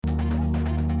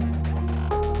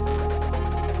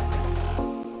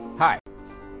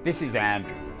This is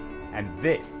Andrew, and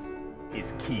this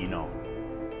is Keen On,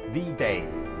 the daily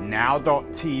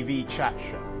now.tv chat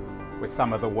show with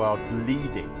some of the world's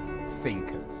leading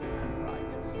thinkers and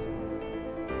writers.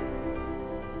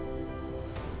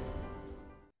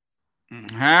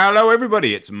 Hello,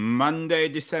 everybody. It's Monday,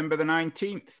 December the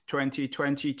 19th,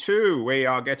 2022. We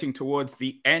are getting towards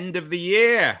the end of the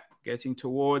year, getting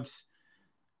towards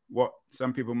what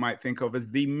some people might think of as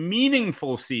the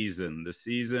meaningful season, the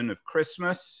season of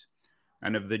Christmas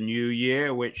and of the New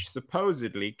Year, which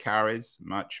supposedly carries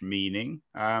much meaning.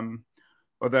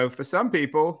 Although for some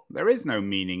people, there is no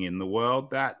meaning in the world.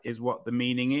 That is what the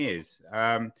meaning is.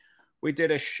 We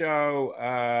did a show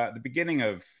at the beginning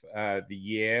of the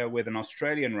year with an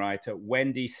Australian writer,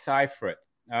 Wendy Seifert.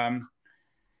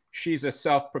 She's a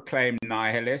self-proclaimed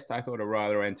nihilist. I thought a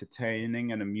rather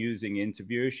entertaining and amusing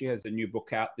interview. She has a new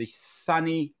book out, The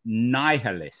Sunny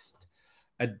Nihilist,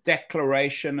 a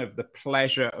declaration of the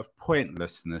pleasure of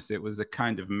pointlessness. It was a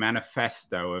kind of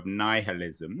manifesto of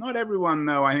nihilism. Not everyone,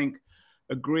 though, I think,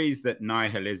 agrees that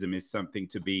nihilism is something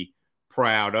to be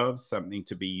proud of, something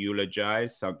to be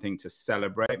eulogized, something to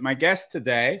celebrate. My guest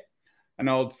today, an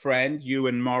old friend,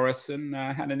 Ewan Morrison,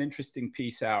 had an interesting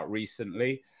piece out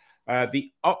recently,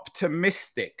 The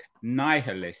Optimistic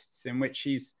Nihilists, in which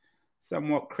he's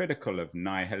somewhat critical of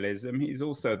nihilism. He's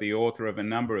also the author of a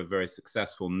number of very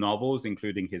successful novels,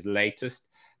 including his latest,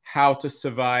 How to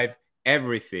Survive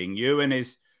Everything. Ewan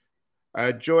is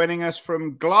joining us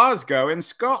from Glasgow in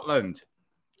Scotland.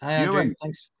 Hi, Andrew. Ewan.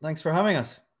 Thanks for having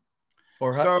us.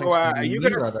 Are you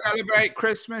going to celebrate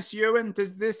Christmas, Ewan?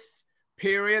 Does this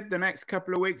period, the next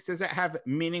couple of weeks, does it have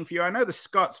meaning for you? I know the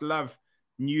Scots love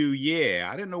New Year.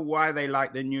 I don't know why they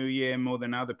like the New Year more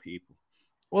than other people.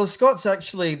 Well, the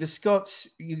Scots,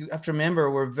 you have to remember,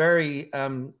 were very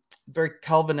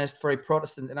Calvinist, very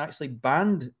Protestant, and actually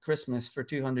banned Christmas for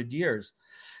 200 years.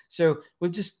 So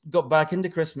we've just got back into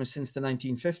Christmas since the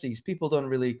 1950s. People don't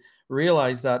really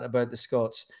realize that about the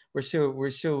Scots.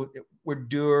 We're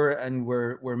dour and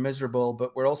we're miserable,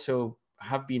 but we're also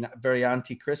have been very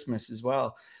anti-Christmas as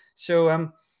well.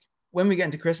 So when we get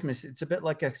into Christmas, it's a bit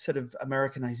like a sort of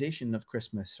Americanization of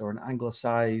Christmas or an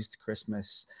anglicized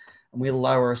Christmas. And we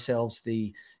allow ourselves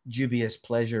the dubious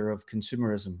pleasure of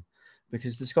consumerism,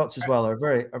 because the Scots as well are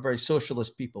very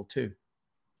socialist people too.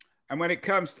 And when it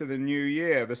comes to the new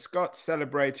year, the Scots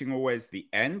celebrating always the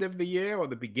end of the year or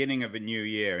the beginning of a new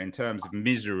year in terms of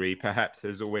misery. Perhaps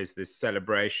there's always this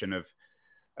celebration of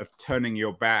turning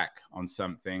your back on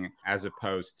something as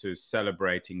opposed to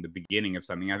celebrating the beginning of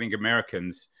something. I think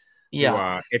Americans who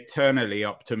are eternally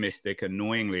optimistic,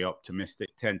 annoyingly optimistic,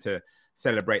 tend to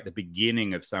celebrate the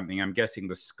beginning of something. I'm guessing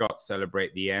the Scots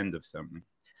celebrate the end of something.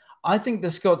 I think the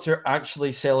Scots are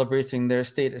actually celebrating their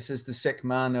status as the sick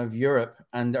man of Europe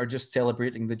and are just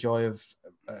celebrating the joy of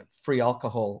free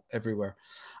alcohol everywhere.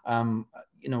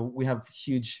 We have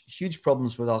huge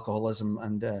problems with alcoholism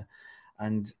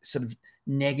and sort of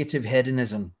negative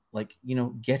hedonism, like,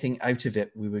 getting out of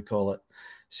it, we would call it.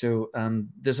 So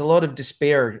there's a lot of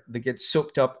despair that gets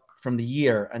soaked up from the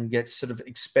year and gets sort of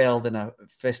expelled in a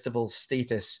festival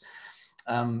status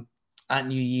at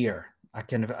New Year.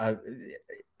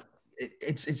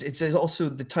 It's also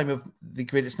the time of the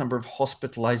greatest number of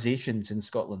hospitalizations in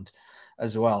Scotland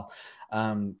as well.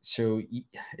 So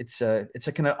it's a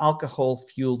kind of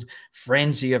alcohol-fueled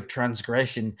frenzy of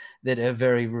transgression that a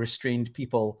very restrained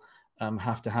people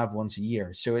have to have once a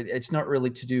year. So it's not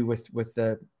really to do with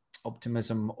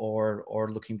optimism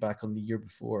or looking back on the year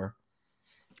before.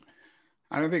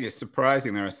 I don't think it's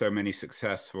surprising there are so many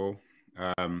successful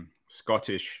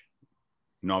Scottish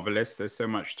novelists. There's so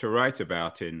much to write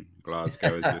about in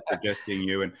Glasgow, as you're suggesting,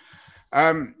 Ewan.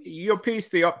 Your piece,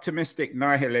 The Optimistic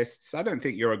Nihilists, I don't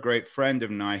think you're a great friend of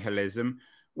nihilism.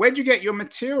 Where'd you get your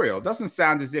material? Doesn't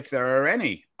sound as if there are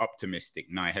any optimistic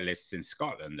nihilists in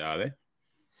Scotland, are there?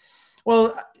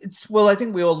 Well, I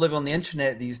think we all live on the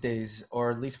internet these days, or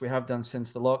at least we have done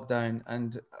since the lockdown,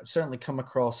 and I've certainly come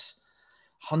across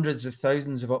hundreds of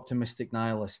thousands of optimistic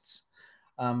nihilists.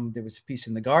 There was a piece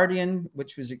in The Guardian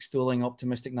which was extolling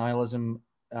optimistic nihilism.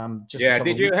 Have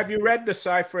you read the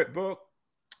Seifert book?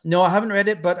 No, I haven't read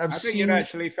it, but I think you'd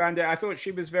actually found it. I thought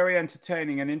she was very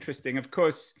entertaining and interesting. Of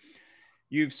course,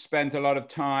 you've spent a lot of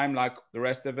time, like the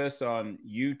rest of us, on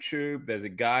YouTube. There's a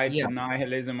guide to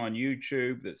nihilism on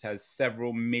YouTube that has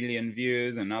several million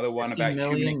views. Another one about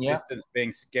human existence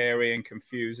being scary and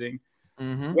confusing.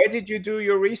 Mm-hmm. Where did you do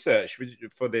your research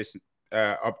for this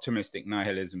optimistic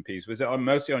nihilism piece? Was it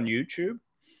mostly on YouTube?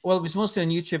 Well, it was mostly on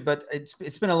YouTube, but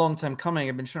it's been a long time coming.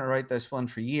 I've been trying to write this one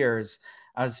for years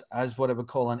as what I would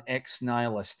call an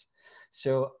ex-nihilist.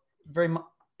 So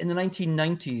in the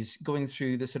 1990s, going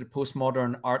through the sort of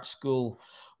postmodern art school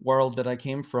world that I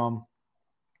came from,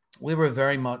 we were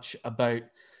very much about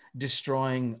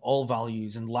destroying all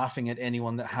values and laughing at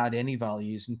anyone that had any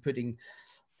values and putting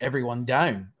everyone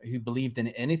down who believed in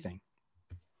anything.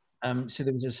 So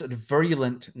there was a sort of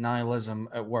virulent nihilism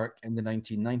at work in the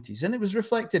 1990s, and it was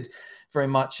reflected very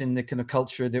much in the kind of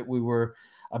culture that we were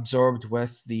absorbed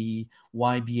with, the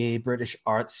YBA British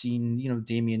art scene, you know,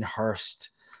 Damien Hirst,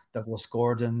 Douglas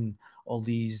Gordon, all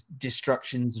these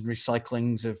destructions and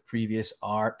recyclings of previous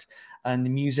art, and the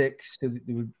music. So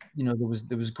there were, you know,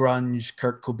 there was grunge,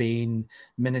 Kurt Cobain,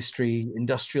 Ministry,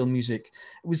 industrial music.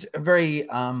 It was a very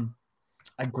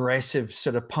aggressive,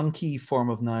 sort of punky form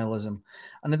of nihilism.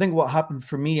 And I think what happened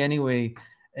for me anyway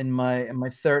in my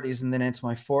 30s and then into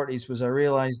my 40s was I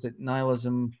realized that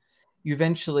nihilism, you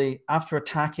eventually, after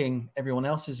attacking everyone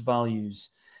else's values,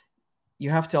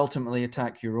 you have to ultimately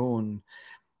attack your own,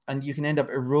 and you can end up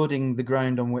eroding the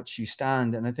ground on which you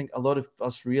stand. And I think a lot of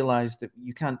us realize that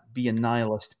you can't be a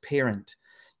nihilist parent.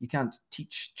 You can't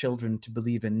teach children to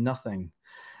believe in nothing.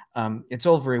 It's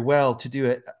all very well to do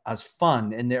it as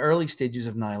fun in the early stages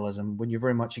of nihilism when you're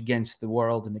very much against the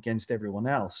world and against everyone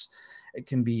else.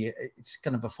 It's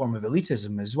kind of a form of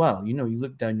elitism as well. You know, you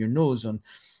look down your nose on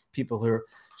people who are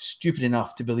stupid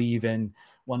enough to believe in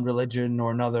one religion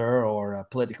or another, or a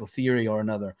political theory or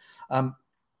another.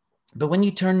 But when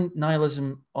you turn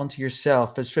nihilism onto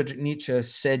yourself, as Friedrich Nietzsche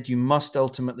said, you must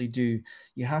ultimately do,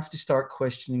 you have to start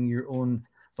questioning your own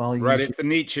values. Right, it's the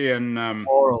Nietzschean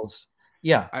morals.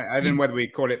 Yeah, I don't know whether we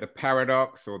call it the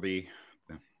paradox or the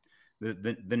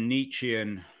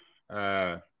Nietzschean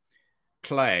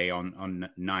play on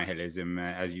nihilism,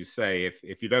 as you say.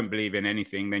 If you don't believe in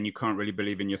anything, then you can't really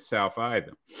believe in yourself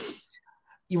either.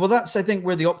 Well, that's, I think,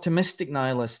 where the optimistic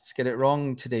nihilists get it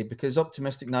wrong today, because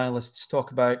optimistic nihilists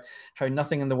talk about how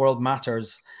nothing in the world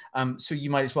matters, so you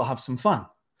might as well have some fun.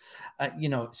 You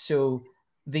know, so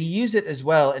they use it as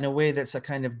well in a way that's a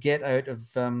kind of get out of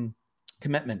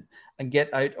commitment and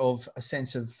get out of a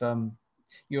sense of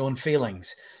your own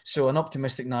failings. So an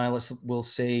optimistic nihilist will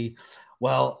say,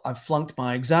 well, I've flunked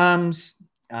my exams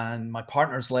and my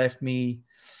partner's left me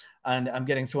and I'm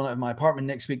getting thrown out of my apartment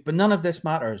next week, but none of this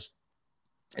matters.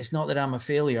 It's not that I'm a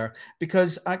failure,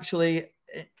 because actually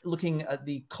looking at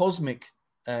the cosmic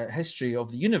history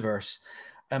of the universe,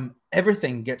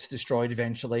 everything gets destroyed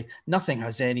eventually. Nothing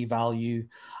has any value.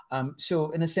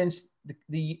 So in a sense,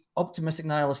 the optimistic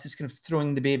nihilist is kind of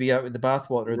throwing the baby out with the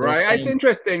bathwater. Right. Saying, it's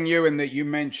interesting, Ewan, that you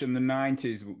mentioned the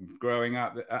 90s growing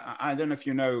up. I don't know if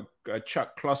you know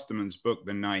Chuck Klosterman's book,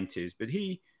 The 90s, but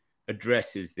he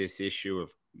addresses this issue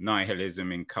of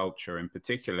nihilism in culture, in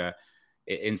particular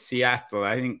in Seattle.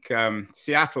 I think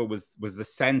Seattle was the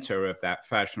center of that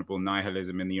fashionable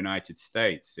nihilism in the United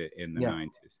States in the 90s.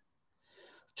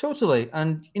 Totally.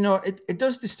 And, you know, it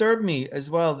does disturb me as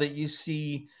well that you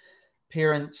see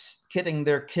parents kitting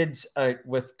their kids out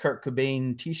with Kurt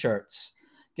Cobain t-shirts.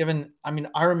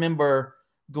 I remember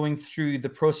going through the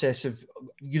process of,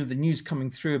 you know, the news coming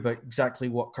through about exactly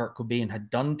what Kurt Cobain had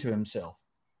done to himself.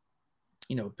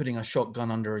 You know, putting a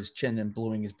shotgun under his chin and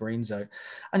blowing his brains out.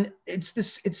 And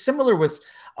it's similar with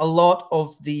a lot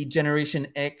of the Generation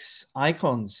X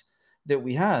icons that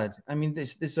we had. I mean,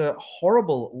 there's a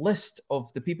horrible list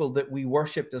of the people that we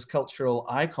worshipped as cultural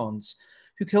icons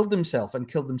who killed themselves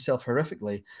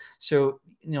horrifically. So,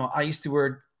 you know, I used to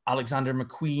wear Alexander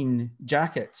McQueen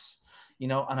jackets, you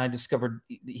know, and I discovered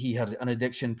he had an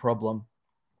addiction problem.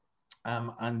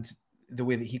 And the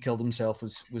way that he killed himself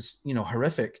was, you know,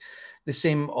 horrific. The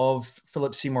same of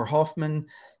Philip Seymour Hoffman,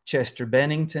 Chester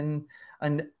Bennington,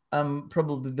 and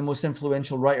probably the most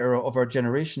influential writer of our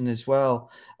generation as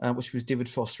well, which was David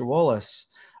Foster Wallace.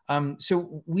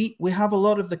 So we have a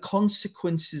lot of the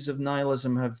consequences of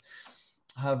nihilism have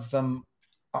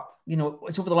you know,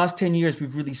 it's over the last 10 years,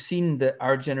 we've really seen that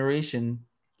our generation,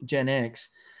 Gen X,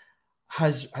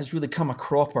 has really come a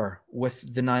cropper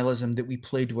with the nihilism that we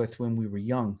played with when we were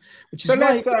young, which is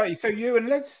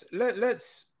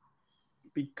let's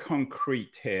be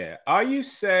concrete here. Are you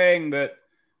saying that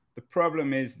the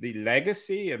problem is the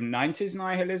legacy of 90s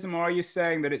nihilism, or are you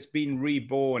saying that it's been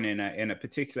reborn in a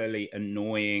particularly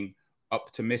annoying,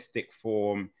 optimistic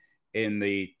form in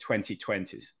the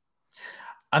 2020s?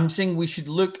 I'm saying we should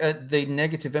look at the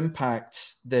negative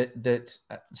impacts that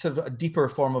sort of a deeper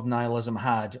form of nihilism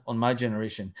had on my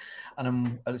generation. And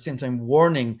I'm at the same time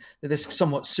warning that this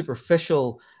somewhat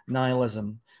superficial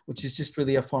nihilism, which is just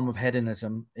really a form of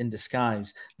hedonism in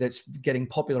disguise, that's getting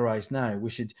popularized now. We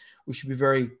should be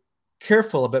very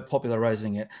careful about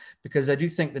popularizing it, because I do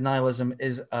think the nihilism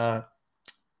is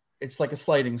it's like a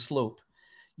sliding slope.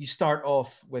 you start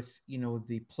off with,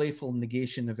 the playful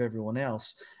negation of everyone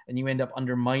else, and you end up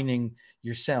undermining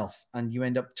yourself, and you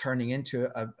end up turning into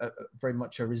a very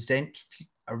much a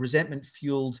resentment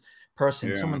fueled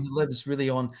person, someone who lives really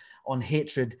on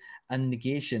hatred and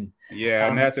negation. Yeah,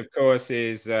 and that, of course,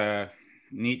 is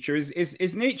Nietzsche.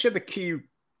 Is Nietzsche the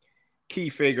key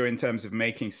figure in terms of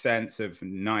making sense of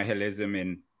nihilism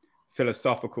in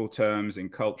philosophical terms, in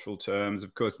cultural terms?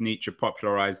 Of course, Nietzsche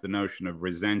popularized the notion of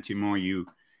ressentiment. You've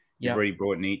already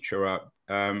brought Nietzsche up.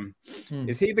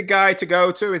 Is he the guy to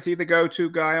go to? Is he the go-to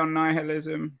guy on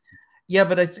nihilism? Yeah,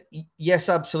 but yes,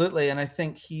 absolutely. And I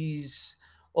think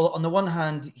well, on the one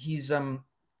hand, he's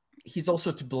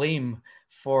also to blame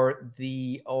for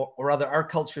or rather our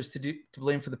culture is to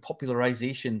blame for the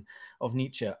popularization of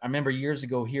Nietzsche. I remember years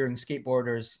ago hearing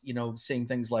skateboarders, saying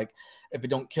things like, if it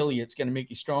don't kill you, it's going to make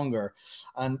you stronger.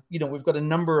 And, we've got a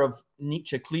number of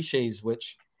Nietzsche cliches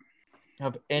which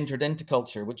have entered into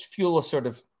culture, which fuel a sort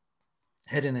of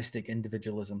hedonistic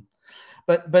individualism.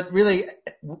 But really,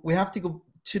 we have to go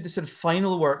to the sort of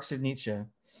final works of Nietzsche,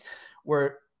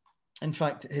 where, in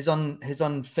fact, his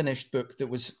unfinished book that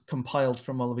was compiled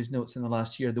from all of his notes in the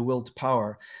last year, The Will to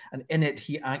Power, and in it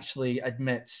he actually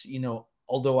admits,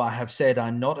 although I have said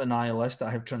I'm not a nihilist,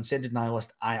 I have transcended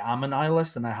nihilist, I am a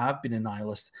nihilist, and I have been a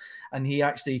nihilist. And he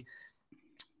actually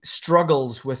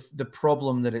struggles with the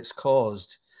problem that it's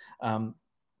caused, and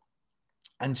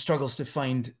struggles to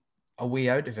find a way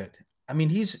out of it. I mean,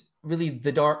 he's really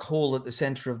the dark hole at the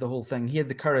center of the whole thing. He had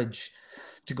the courage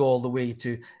to go all the way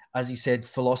to, as he said,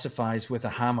 philosophize with a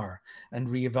hammer and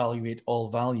reevaluate all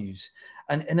values.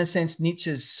 And in a sense,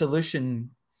 Nietzsche's solution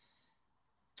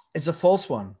is a false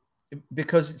one,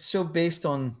 because it's so based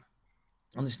on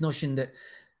this notion that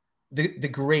the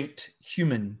great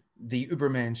human, the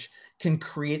Übermensch, can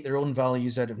create their own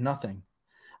values out of nothing.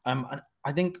 And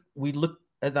I think we look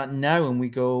at that now and we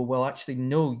go, well, actually,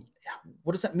 no.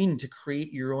 What does that mean, to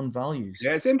create your own values?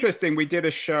 Yeah, it's interesting. We did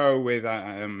a show with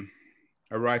a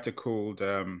writer called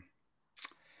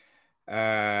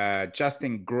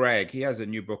Justin Gregg. He has a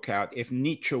new book out, If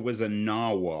Nietzsche Was a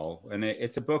Narwhal, and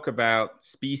it's a book about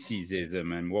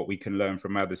speciesism and what we can learn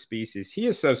from other species. He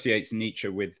associates Nietzsche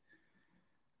with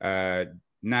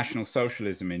National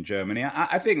Socialism in Germany.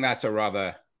 I think that's a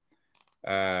rather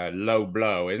low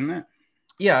blow, isn't it?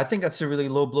 Yeah, I think that's a really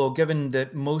low blow, given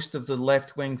that most of the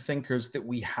left-wing thinkers that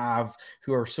we have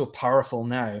who are so powerful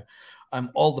now,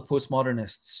 all the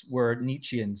postmodernists were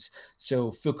Nietzscheans.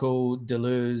 So Foucault,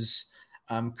 Deleuze,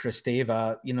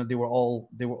 Kristeva, they were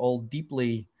all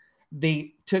deeply,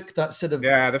 they took that sort of...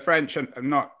 Yeah, the French are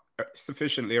not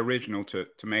sufficiently original to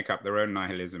make up their own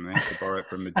nihilism. They have to borrow it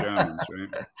from the Germans,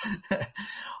 right?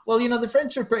 Well, the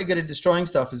French are pretty good at destroying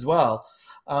stuff as well.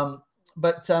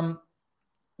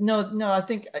 No, I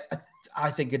think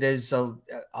it is a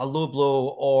low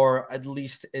blow, or at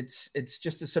least it's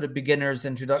just a sort of beginner's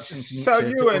introduction to Nietzsche. So,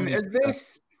 Ewan, is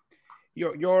this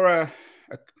you're a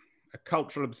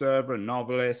cultural observer, a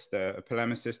novelist, a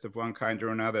polemicist of one kind or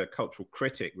another, a cultural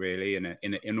critic, really,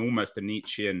 in almost a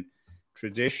Nietzschean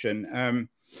tradition.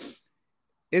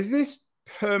 Is this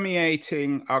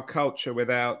permeating our culture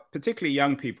without, particularly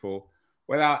young people,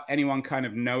 without anyone kind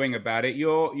of knowing about it?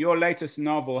 Your latest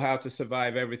novel, How to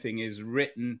Survive Everything, is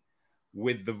written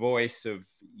with the voice of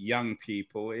young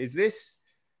people. Is this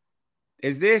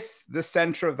the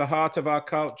center of the heart of our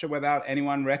culture without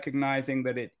anyone recognizing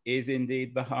that it is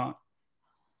indeed the heart?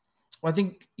 Well, I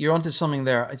think you're onto something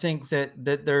there. I think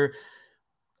that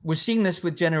we're seeing this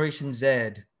with Generation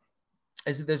Z,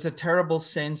 is that there's a terrible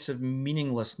sense of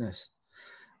meaninglessness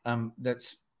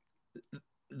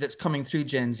that's coming through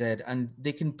Gen Z, and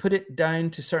they can put it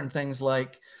down to certain things,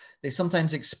 like they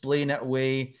sometimes explain it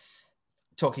away,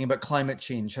 talking about climate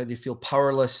change, how they feel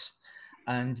powerless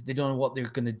and they don't know what they're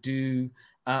going to do.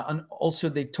 And also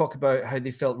they talk about how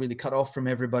they felt really cut off from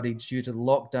everybody due to the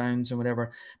lockdowns and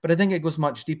whatever. But I think it goes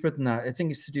much deeper than that. I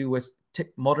think it's to do with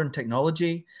modern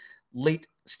technology, late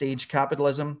stage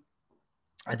capitalism.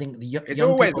 I think it's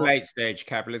always late stage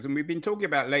capitalism. We've been talking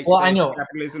about late stage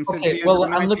capitalism since the end of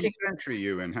the 19th century,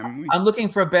 Ewan, haven't we? I'm looking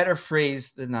for a better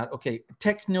phrase than that. Okay,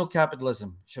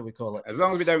 techno-capitalism, shall we call it? As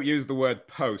long as we don't use the word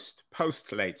post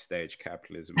late stage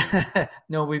capitalism.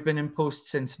 No, we've been in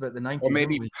post since about the 90s. Or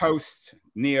maybe post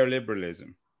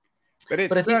neoliberalism.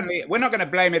 But certainly, we're not going to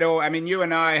blame it all. I mean, you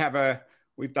and I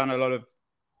we've done a lot of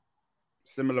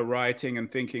similar writing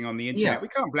and thinking on the internet. Yeah. We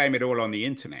can't blame it all on the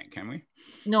internet, can we?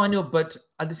 No, I know, but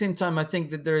at the same time, I think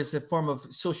that there is a form of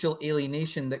social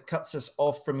alienation that cuts us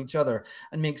off from each other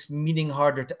and makes meaning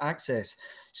harder to access.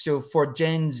 So for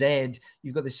Gen Z,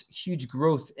 you've got this huge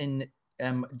growth in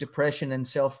depression and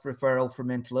self-referral for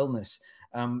mental illness.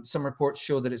 Some reports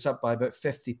show that it's up by about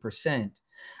 50%.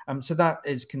 So that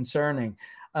is concerning.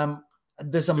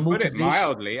 There's a motivation. To put it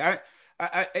mildly,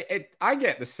 I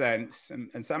get the sense,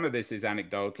 and some of this is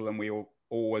anecdotal, and we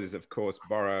always, of course,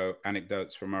 borrow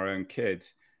anecdotes from our own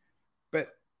kids, but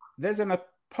there's an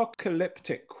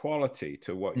apocalyptic quality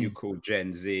to what you call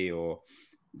Gen Z or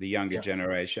the younger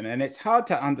generation, and it's hard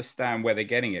to understand where they're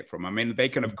getting it from. I mean, they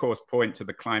can, of course, point to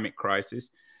the climate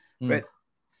crisis, but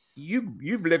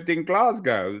you've lived in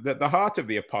Glasgow, at the heart of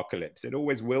the apocalypse. It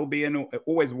always will be, and it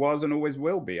always was, and always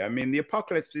will be. I mean, the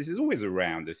apocalypse is always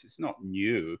around us. It's not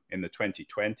new in the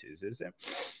 2020s, is it?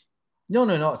 No,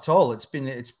 not at all. I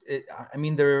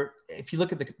mean, if you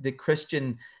look at the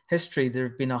Christian history, there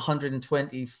have been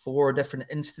 124 different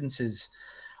instances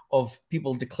of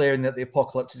people declaring that the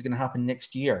apocalypse is going to happen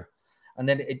next year. And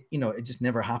then it just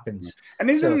never happens. And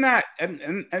isn't that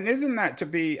to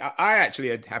be? I actually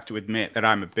have to admit that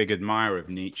I'm a big admirer of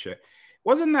Nietzsche.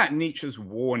 Wasn't that Nietzsche's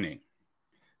warning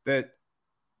that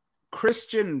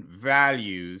Christian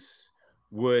values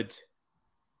would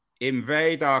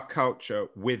invade our culture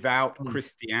without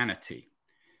Christianity?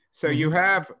 So you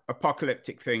have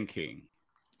apocalyptic thinking.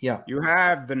 Yeah. You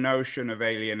have the notion of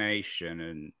alienation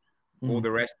and all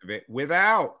the rest of it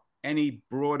without any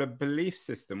broader belief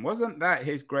system. Wasn't that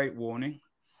his great warning?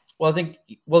 Well,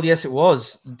 yes, it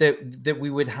was that we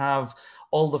would have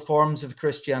all the forms of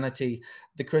Christianity,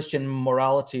 the Christian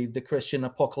morality, the Christian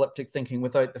apocalyptic thinking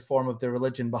without the form of the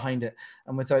religion behind it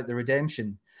and without the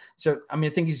redemption. So, I mean,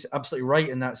 I think he's absolutely right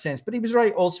in that sense, but he was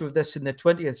right also with this in the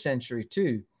 20th century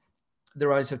too. The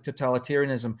rise of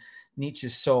totalitarianism, Nietzsche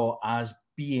saw as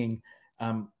being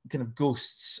kind of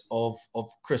ghosts of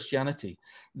Christianity,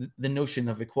 the notion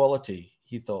of equality,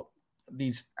 he thought.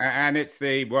 And it's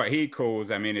what he calls,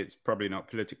 I mean, it's probably not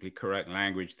politically correct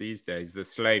language these days, the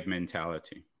slave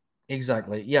mentality.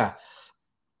 Exactly, yeah.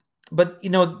 But,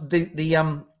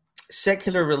 the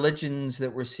secular religions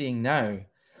that we're seeing now,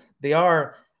 they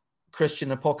are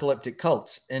Christian apocalyptic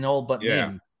cults in all but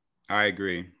name. I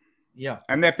agree. Yeah.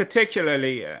 And they're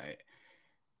particularly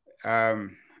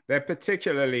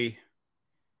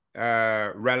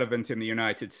relevant in the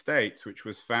United States, which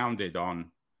was founded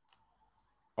on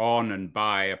and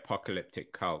by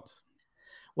apocalyptic cults.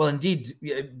 Well, indeed,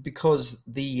 because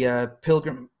the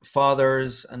Pilgrim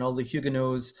Fathers and all the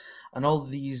Huguenots and all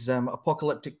these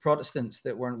apocalyptic Protestants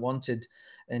that weren't wanted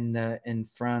in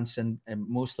France and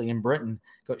mostly in Britain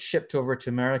got shipped over to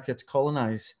America to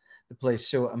colonize the place.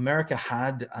 So America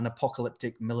had an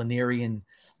apocalyptic millenarian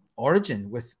origin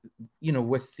with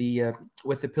the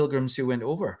Pilgrims who went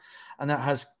over, and that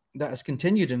has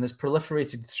continued and has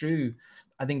proliferated through.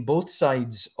 I think both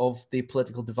sides of the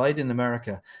political divide in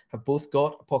America have both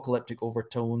got apocalyptic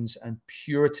overtones and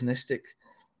puritanistic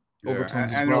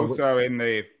overtones as well. And also in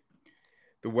the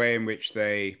way in which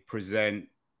they present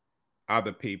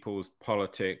other people's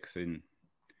politics in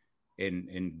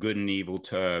good and evil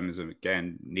terms. And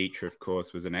again, Nietzsche, of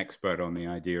course, was an expert on the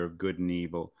idea of good and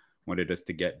evil, wanted us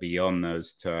to get beyond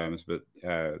those terms. But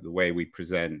the way we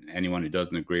present anyone who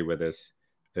doesn't agree with us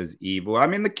as evil. I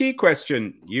mean, the key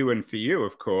question, for you,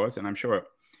 of course, and I'm sure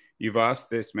you've asked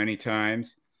this many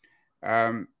times,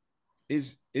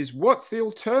 is what's the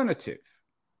alternative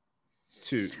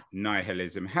to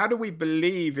nihilism? How do we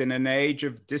believe in an age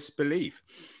of disbelief?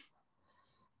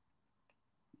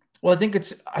 Well, I think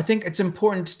it's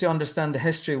important to understand the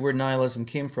history where nihilism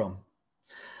came from,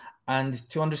 and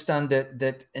to understand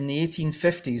that in the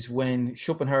 1850s, when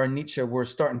Schopenhauer and Nietzsche were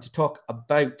starting to talk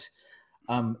about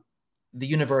the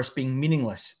universe being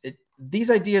meaningless, these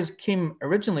ideas came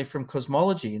originally from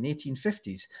cosmology in the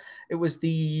 1850s. It was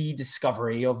the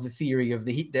discovery of the theory of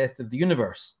the heat death of the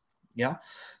universe. Yeah.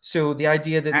 So the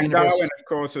idea that the universe, Darwin, of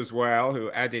course, as well,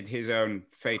 who added his own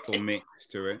fatal mix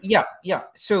to it. Yeah.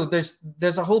 So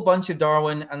there's a whole bunch of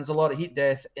Darwin, and there's a lot of heat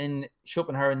death in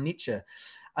Schopenhauer and Nietzsche.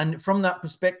 And from that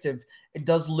perspective, it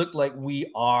does look like we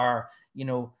are,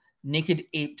 naked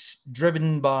apes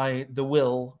driven by the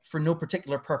will for no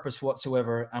particular purpose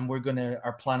whatsoever, and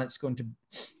our planet's going to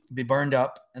be burned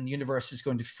up, and the universe is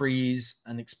going to freeze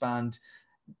and expand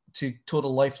to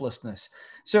total lifelessness.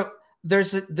 So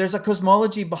there's a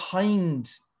cosmology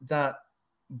behind that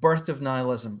birth of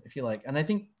nihilism, if you like. And I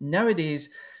think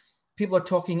nowadays people are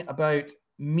talking about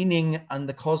meaning and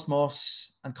the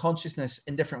cosmos and consciousness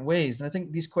in different ways, and I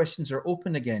think these questions are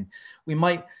open again.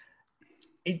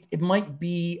 It might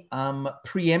be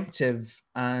preemptive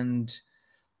and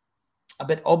a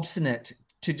bit obstinate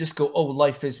to just go, oh,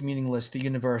 life is meaningless, the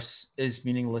universe is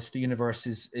meaningless, the universe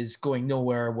is going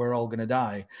nowhere, we're all going to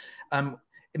die.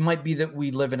 It might be that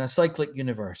we live in a cyclic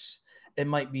universe. It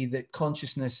might be that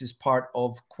consciousness is part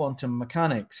of quantum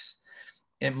mechanics.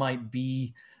 It might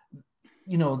be,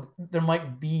 there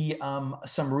might be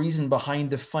some reason behind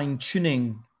the fine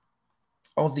tuning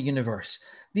of the universe.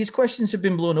 These questions have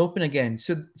been blown open again.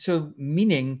 So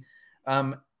meaning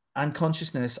and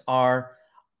consciousness are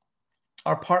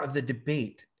part of the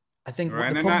debate. I think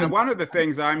right. And one of the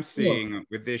things I'm seeing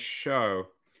with this show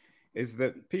is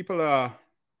that people are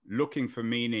looking for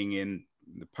meaning in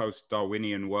the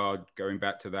post-Darwinian world, going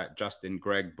back to that Justin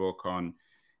Gregg book on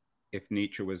If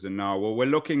Nietzsche Was a Narwhal. We're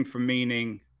looking for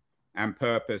meaning and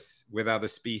purpose with other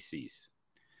species.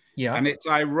 Yeah. And it's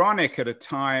ironic at a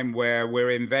time where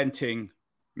we're inventing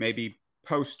maybe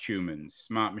post-humans,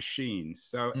 smart machines.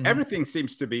 So everything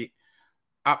seems to be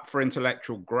up for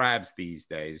intellectual grabs these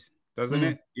days, doesn't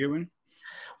it, Ewan?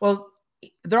 Well,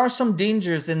 there are some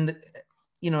dangers in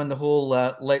the whole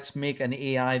let's make an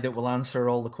AI that will answer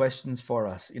all the questions for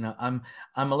us. I'm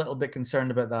a little bit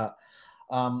concerned about that.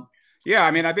 Yeah,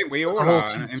 I mean, I think we all are.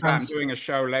 In fact, I'm doing a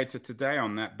show later today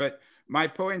on that. But my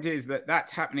point is that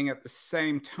that's happening at the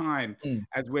same time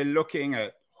as we're looking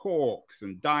at hawks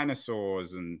and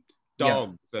dinosaurs and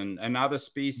dogs and other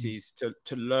species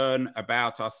to learn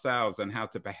about ourselves and how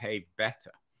to behave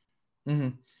better.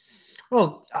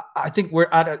 Well, I think we're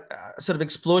at a sort of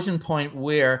explosion point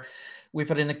where we've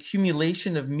had an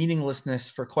accumulation of meaninglessness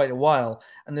for quite a while,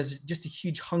 and there's just a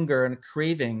huge hunger and a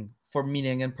craving for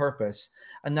meaning and purpose.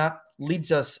 And that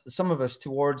leads some of us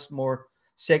towards more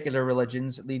secular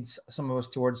religions. It leads some of us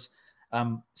towards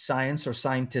science or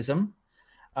scientism.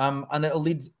 And it'll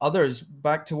lead others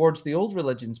back towards the old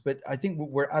religions. But I think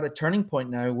we're at a turning point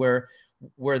now where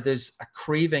there's a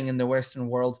craving in the Western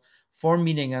world for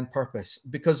meaning and purpose.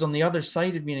 Because on the other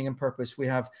side of meaning and purpose, we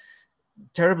have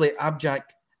terribly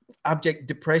abject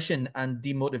depression and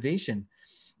demotivation,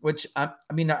 which I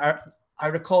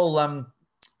recall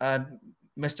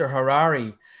Mr.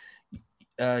 Harari,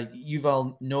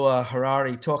 Yuval Noah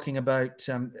Harari, talking about,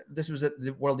 this was at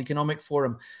the World Economic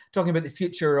Forum, talking about the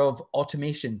future of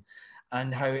automation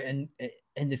and how in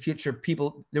the future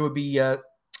there would be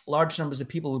large numbers of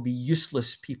people would be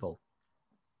useless people.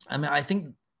 I mean, I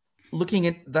think looking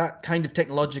at that kind of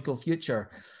technological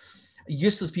future,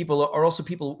 useless people are also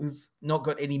people who've not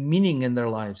got any meaning in their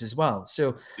lives as well.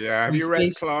 So yeah, have you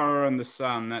read Clara and the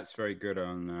Sun? That's very good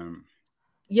on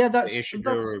that's the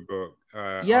Ishiguro book.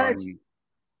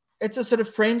 It's a sort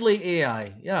of friendly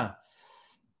AI. Yeah.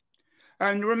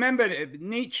 And remember,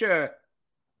 Nietzsche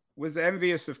was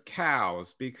envious of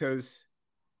cows because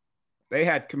they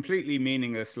had completely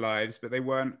meaningless lives, but they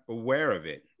weren't aware of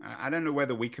it. I don't know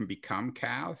whether we can become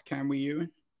cows. Can we,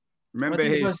 Ewan? Remember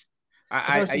he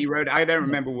wrote, I don't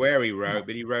remember where he wrote,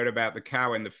 but he wrote about the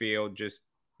cow in the field just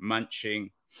munching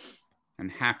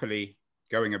and happily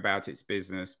going about its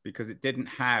business because it didn't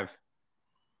have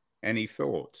any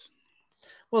thoughts.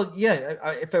 Well, yeah,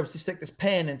 if I was to stick this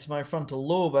pen into my frontal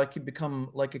lobe, I could become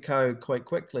like a cow quite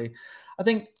quickly. I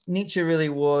think Nietzsche really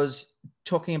was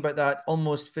talking about that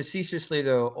almost facetiously,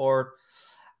 though, or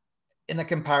in a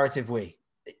comparative way,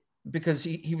 because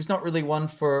he was not really one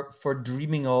for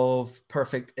dreaming of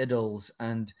perfect idyls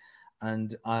and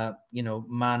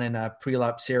man in a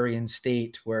prelapsarian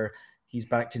state where he's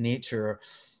back to nature.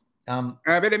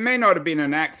 But it may not have been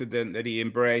an accident that he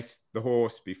embraced the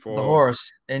horse before. The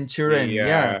horse in Turin,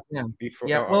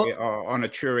 on a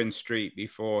Turin street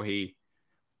before he,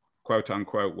 quote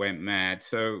unquote, went mad.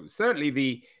 So certainly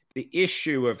the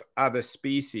issue of other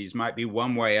species might be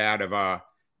one way out of our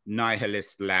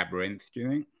nihilist labyrinth. Do you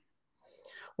think?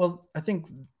 Well, I think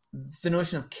the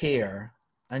notion of care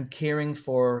and caring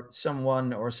for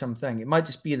someone or something, it might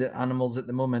just be that animals at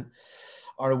the moment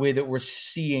are a way that we're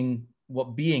seeing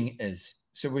what being is.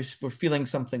 So we're feeling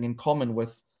something in common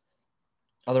with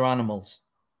other animals.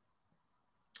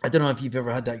 I don't know if you've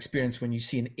ever had that experience when you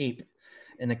see an ape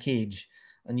in a cage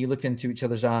and you look into each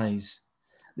other's eyes.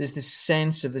 There's this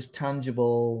sense of this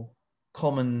tangible,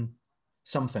 common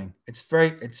something. It's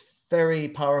very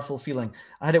powerful feeling.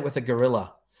 I had it with a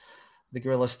gorilla. The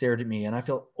gorilla stared at me and I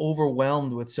felt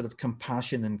overwhelmed with sort of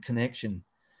compassion and connection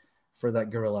for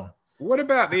that gorilla. What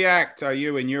about the act,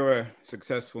 you're a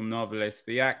successful novelist,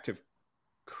 the act of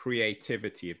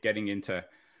creativity, of getting into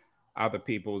other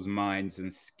people's minds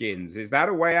and skins? Is that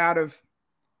a way out of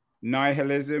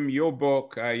nihilism? Your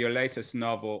book, your latest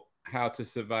novel, How to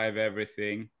Survive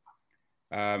Everything,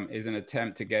 is an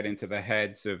attempt to get into the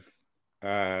heads of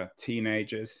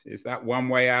teenagers. Is that one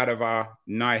way out of our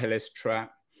nihilist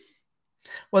trap?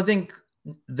 Well, I think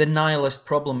the nihilist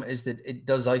problem is that it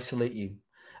does isolate you.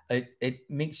 It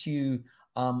makes you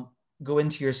go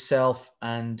into yourself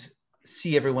and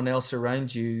see everyone else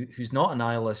around you who's not a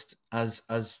nihilist as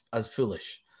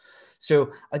foolish.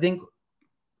 So I think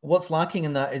what's lacking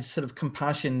in that is sort of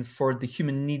compassion for the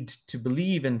human need to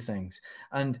believe in things,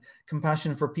 and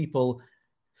compassion for people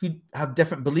who have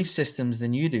different belief systems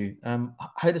than you do.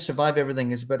 How to Survive Everything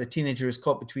is about a teenager who's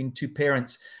caught between two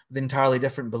parents with entirely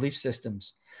different belief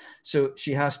systems. So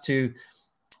she has to,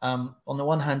 on the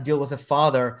one hand, deal with a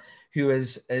father who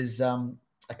is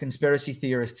a conspiracy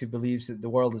theorist who believes that the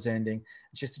world is ending.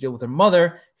 She has to deal with her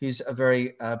mother, who's a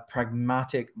very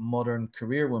pragmatic, modern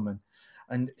career woman.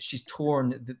 And she's torn,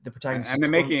 the protagonist. And they're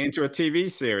making it into a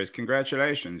TV series.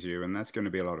 Congratulations, you. And that's going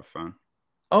to be a lot of fun.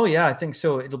 Oh, yeah, I think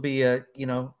so. It'll be,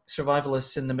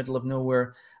 survivalists in the middle of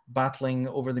nowhere battling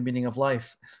over the meaning of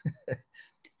life.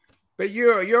 But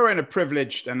you're in a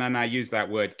privileged, and then I use that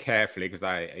word carefully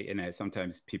because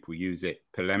sometimes people use it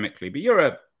polemically, but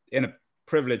you're in a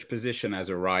privileged position as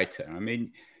a writer. I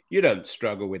mean, you don't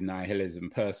struggle with nihilism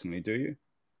personally, do you?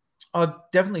 I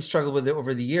definitely struggled with it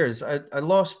over the years. I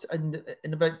lost in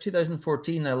about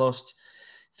 2014. I lost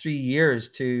 3 years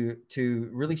to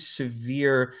really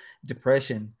severe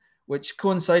depression, which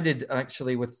coincided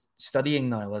actually with studying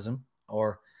nihilism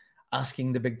or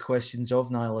asking the big questions of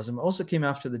nihilism. It also came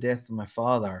after the death of my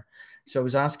father. So I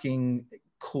was asking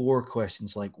core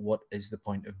questions like, what is the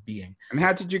point of being? And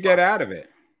how did you get out of it?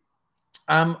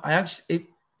 Not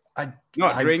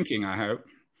drinking, I hope.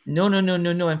 No.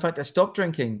 In fact, I stopped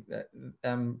drinking.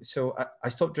 So I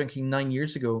stopped drinking 9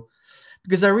 years ago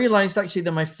because I realized actually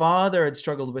that my father had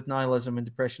struggled with nihilism and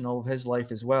depression all of his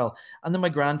life as well. And then my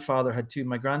grandfather had too.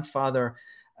 My grandfather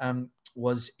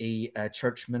was a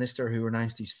church minister who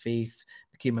renounced his faith,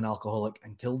 became an alcoholic,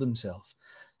 and killed himself.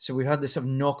 So we had this sort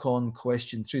of knock-on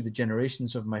question through the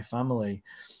generations of my family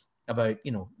about,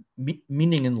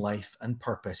 meaning in life and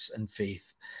purpose and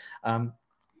faith.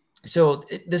 So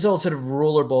this all sort of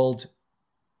rollerballed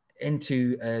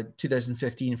into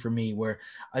 2015 for me, where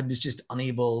I was just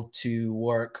unable to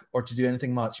work or to do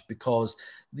anything much because,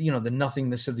 the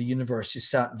nothingness of the universe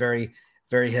just sat very,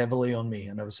 very heavily on me.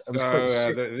 And I was quite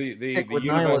sick, the with universe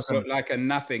nihilism. looked like a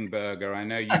nothing burger. I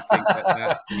know you think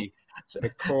that's the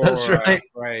core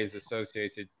phrase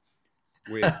associated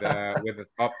with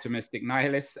optimistic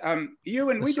nihilists.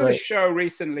 We did a show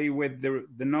recently with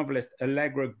the novelist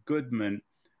Allegra Goodman.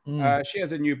 She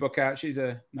has a new book out. She's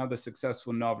another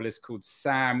successful novelist called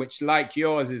Sam, which, like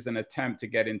yours, is an attempt to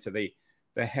get into the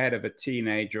head of a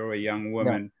teenager or a young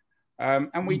woman. Yeah.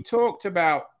 And we talked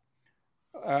about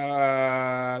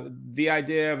the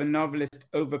idea of a novelist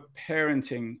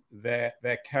over-parenting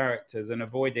their characters and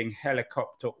avoiding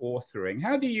helicopter authoring.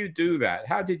 How do you do that?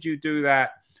 How did you do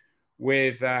that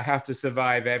with How to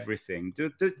Survive Everything?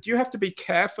 Do you have to be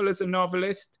careful as a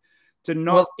novelist to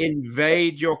not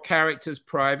invade your character's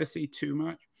privacy too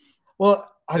much? Well,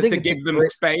 I think to give them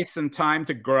space and time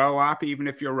to grow up, even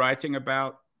if you're writing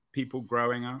about people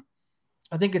growing up.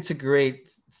 I think it's a great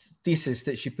thesis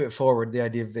that she put forward, the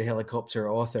idea of the helicopter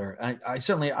author.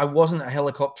 I wasn't a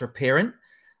helicopter parent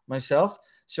myself,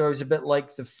 so I was a bit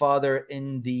like the father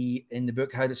in the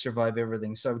book How to Survive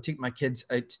Everything. So I would take my kids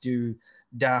out to do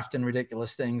daft and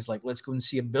ridiculous things like, let's go and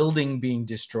see a building being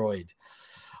destroyed.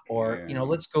 Or,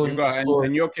 let's go and explore.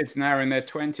 And your kids now are in their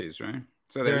 20s, right?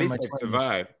 So at least they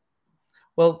survive.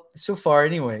 Well, so far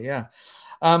anyway, yeah.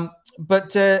 I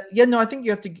think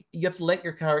you have to let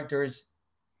your characters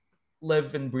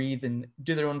live and breathe and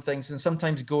do their own things, and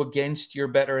sometimes go against your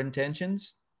better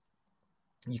intentions.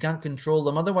 You can't control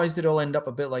them, otherwise they'd all end up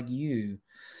a bit like you.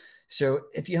 So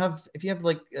if you have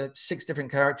like 6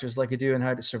 different characters like I do in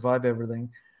How to Survive Everything,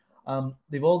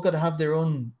 they've all got to have their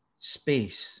own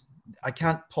space. I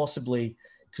can't possibly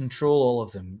control all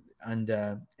of them. And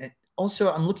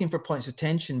also I'm looking for points of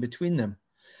tension between them.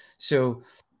 So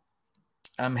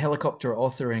helicopter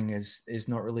authoring is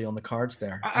not really on the cards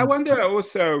there. I wonder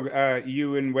also,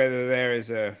 Ewan, whether there is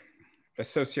a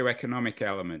socioeconomic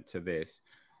element to this.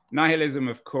 Nihilism,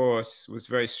 of course, was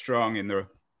very strong in the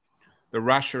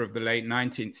Russia of the late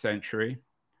 19th century.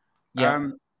 Yeah.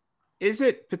 Is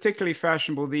it particularly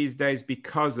fashionable these days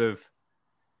because of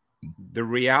the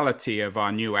reality of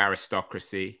our new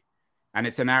aristocracy? And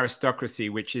it's an aristocracy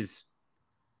which is,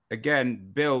 again,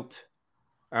 built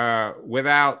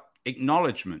without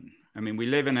acknowledgement. I mean, we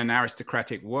live in an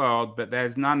aristocratic world, but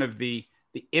there's none of the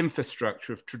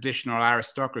infrastructure of traditional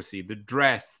aristocracy, the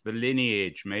dress, the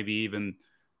lineage, maybe even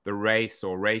the race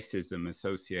or racism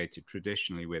associated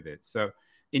traditionally with it. So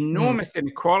enormous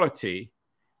inequality,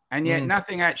 and yet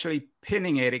nothing actually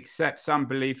pinning it except some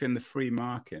belief in the free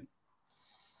market.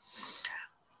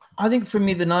 I think for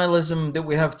me, the nihilism that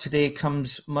we have today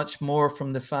comes much more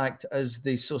from the fact, as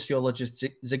the sociologist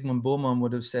Zygmunt Bauman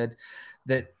would have said,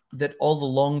 that all the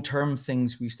long-term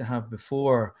things we used to have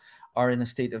before are in a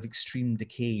state of extreme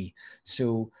decay.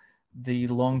 So the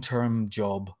long-term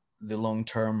job, the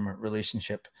long-term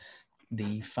relationship,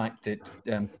 the fact that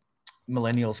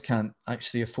millennials can't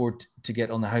actually afford to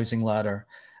get on the housing ladder,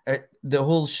 the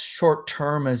whole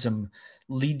short-termism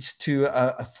leads to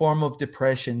a form of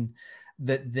depression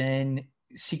that then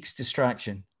seeks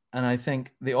distraction. And I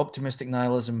think the optimistic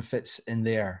nihilism fits in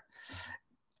there.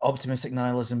 Optimistic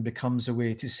nihilism becomes a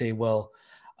way to say, well,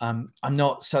 I'm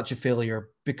not such a failure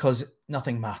because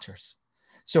nothing matters.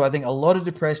 So I think a lot of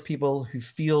depressed people who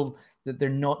feel that they're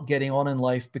not getting on in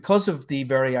life because of the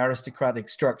very aristocratic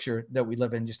structure that we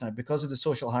live in just now, because of the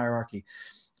social hierarchy,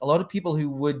 a lot of people who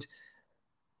would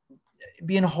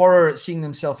be in horror at seeing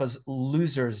themselves as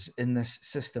losers in this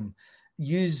system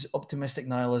use optimistic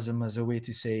nihilism as a way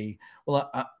to say,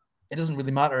 well, it doesn't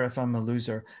really matter if I'm a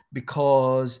loser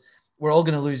because we're all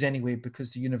going to lose anyway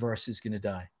because the universe is going to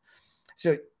die.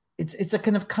 So it's a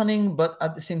kind of cunning, but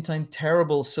at the same time,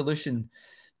 terrible solution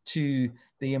to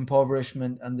the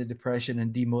impoverishment and the depression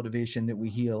and demotivation that we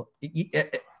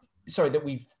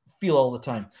feel all the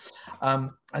time.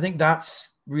 I think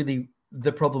that's really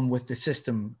the problem with the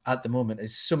system at the moment,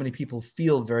 is so many people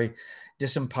feel very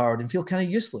disempowered and feel kind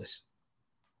of useless.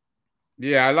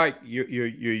 Yeah, I like your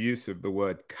use of the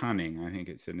word cunning. I think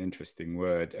it's an interesting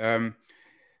word.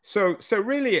 So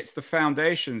really, it's the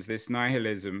foundations. This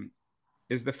nihilism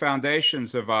is the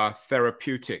foundations of our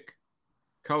therapeutic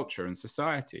culture and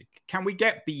society. Can we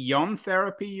get beyond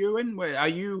therapy, Ewan? Are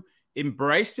you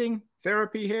embracing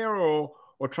therapy here, or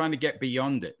trying to get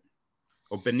beyond it,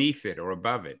 or beneath it, or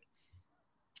above it?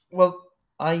 Well,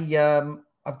 I've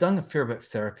done a fair bit of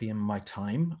therapy in my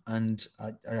time, and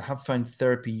I have found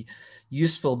therapy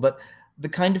useful. But the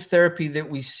kind of therapy that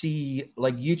we see,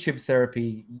 like YouTube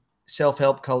therapy,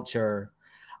 self-help culture,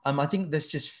 I think this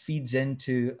just feeds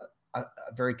into a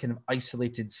very kind of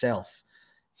isolated self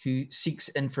who seeks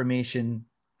information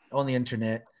on the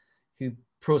internet, who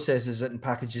processes it and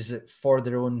packages it for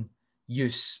their own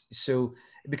use. So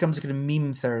it becomes a kind of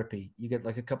meme therapy. You get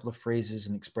like a couple of phrases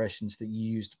and expressions that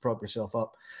you use to prop yourself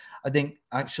up. I think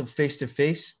actual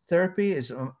face-to-face therapy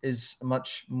is a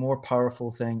much more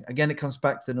powerful thing. Again, it comes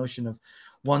back to the notion of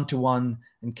one-to-one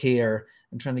and care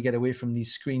and trying to get away from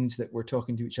these screens that we're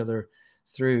talking to each other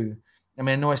through. I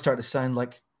mean, I know I start to sound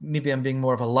like maybe I'm being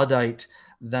more of a Luddite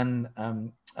than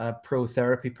a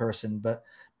pro-therapy person, but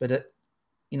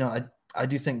I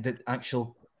do think that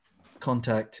actual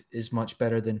contact is much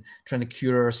better than trying to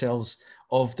cure ourselves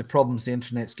of the problems the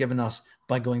internet's given us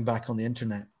by going back on the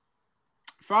internet.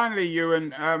 Finally,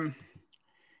 Ewan,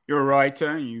 you're a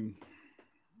writer.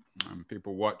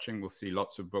 People watching will see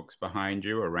lots of books behind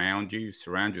you, around you. You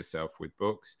surround yourself with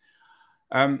books.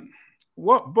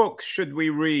 What books should we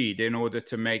read in order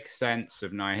to make sense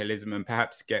of nihilism and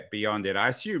perhaps get beyond it? I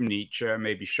assume Nietzsche,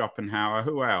 maybe Schopenhauer.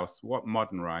 Who else? What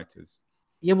modern writers?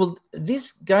 Yeah, well,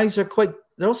 these guys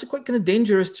they're also quite kind of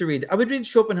dangerous to read. I would read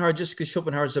Schopenhauer just because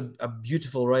Schopenhauer is a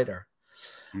beautiful writer.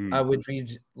 I would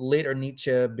read later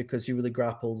Nietzsche because he really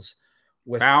grapples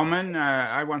with Bauman.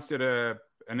 I once did an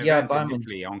event in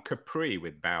Italy on Capri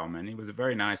with Bauman. He was a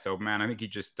very nice old man. I think he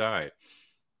just died.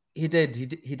 He did.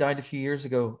 He died a few years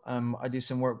ago. I do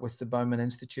some work with the Bauman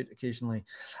Institute occasionally.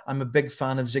 I'm a big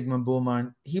fan of Zygmunt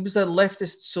Bauman. He was a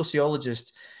leftist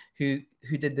sociologist who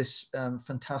did this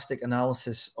fantastic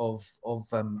analysis of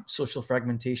social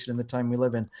fragmentation in the time we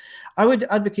live in. I would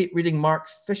advocate reading Mark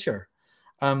Fisher,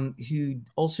 who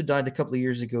also died a couple of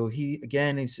years ago. He's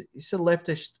a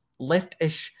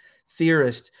leftish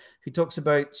theorist who talks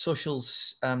about social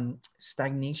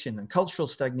stagnation and cultural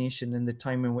stagnation in the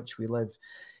time in which we live.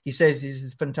 He says,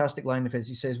 this fantastic line of his,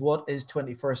 he says, what is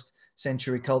 21st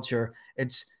century culture?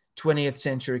 It's 20th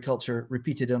century culture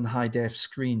repeated on high-def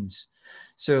screens.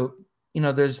 So,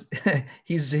 there's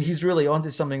he's really onto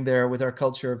something there with our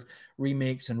culture of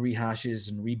remakes and rehashes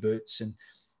and reboots and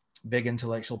big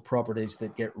intellectual properties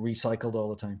that get recycled all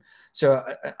the time. So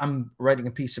I'm writing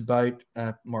a piece about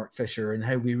Mark Fisher and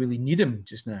how we really need him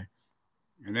just now.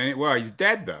 And then, he's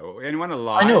dead though. Anyone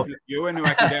alive? I know. You and who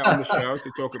I can get on the show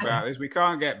to talk about this. We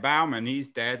can't get Bauman. He's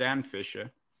dead, and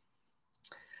Fisher.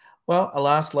 Well,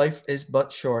 alas, life is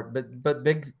but short. But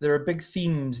there are big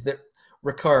themes that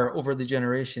recur over the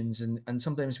generations, and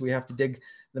sometimes we have to dig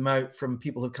them out from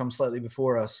people who come slightly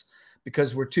before us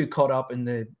because we're too caught up in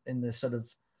the sort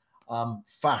of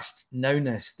fast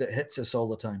nowness that hits us all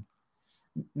the time.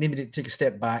 Maybe to take a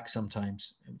step back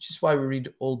sometimes, which is why we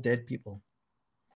read old dead people.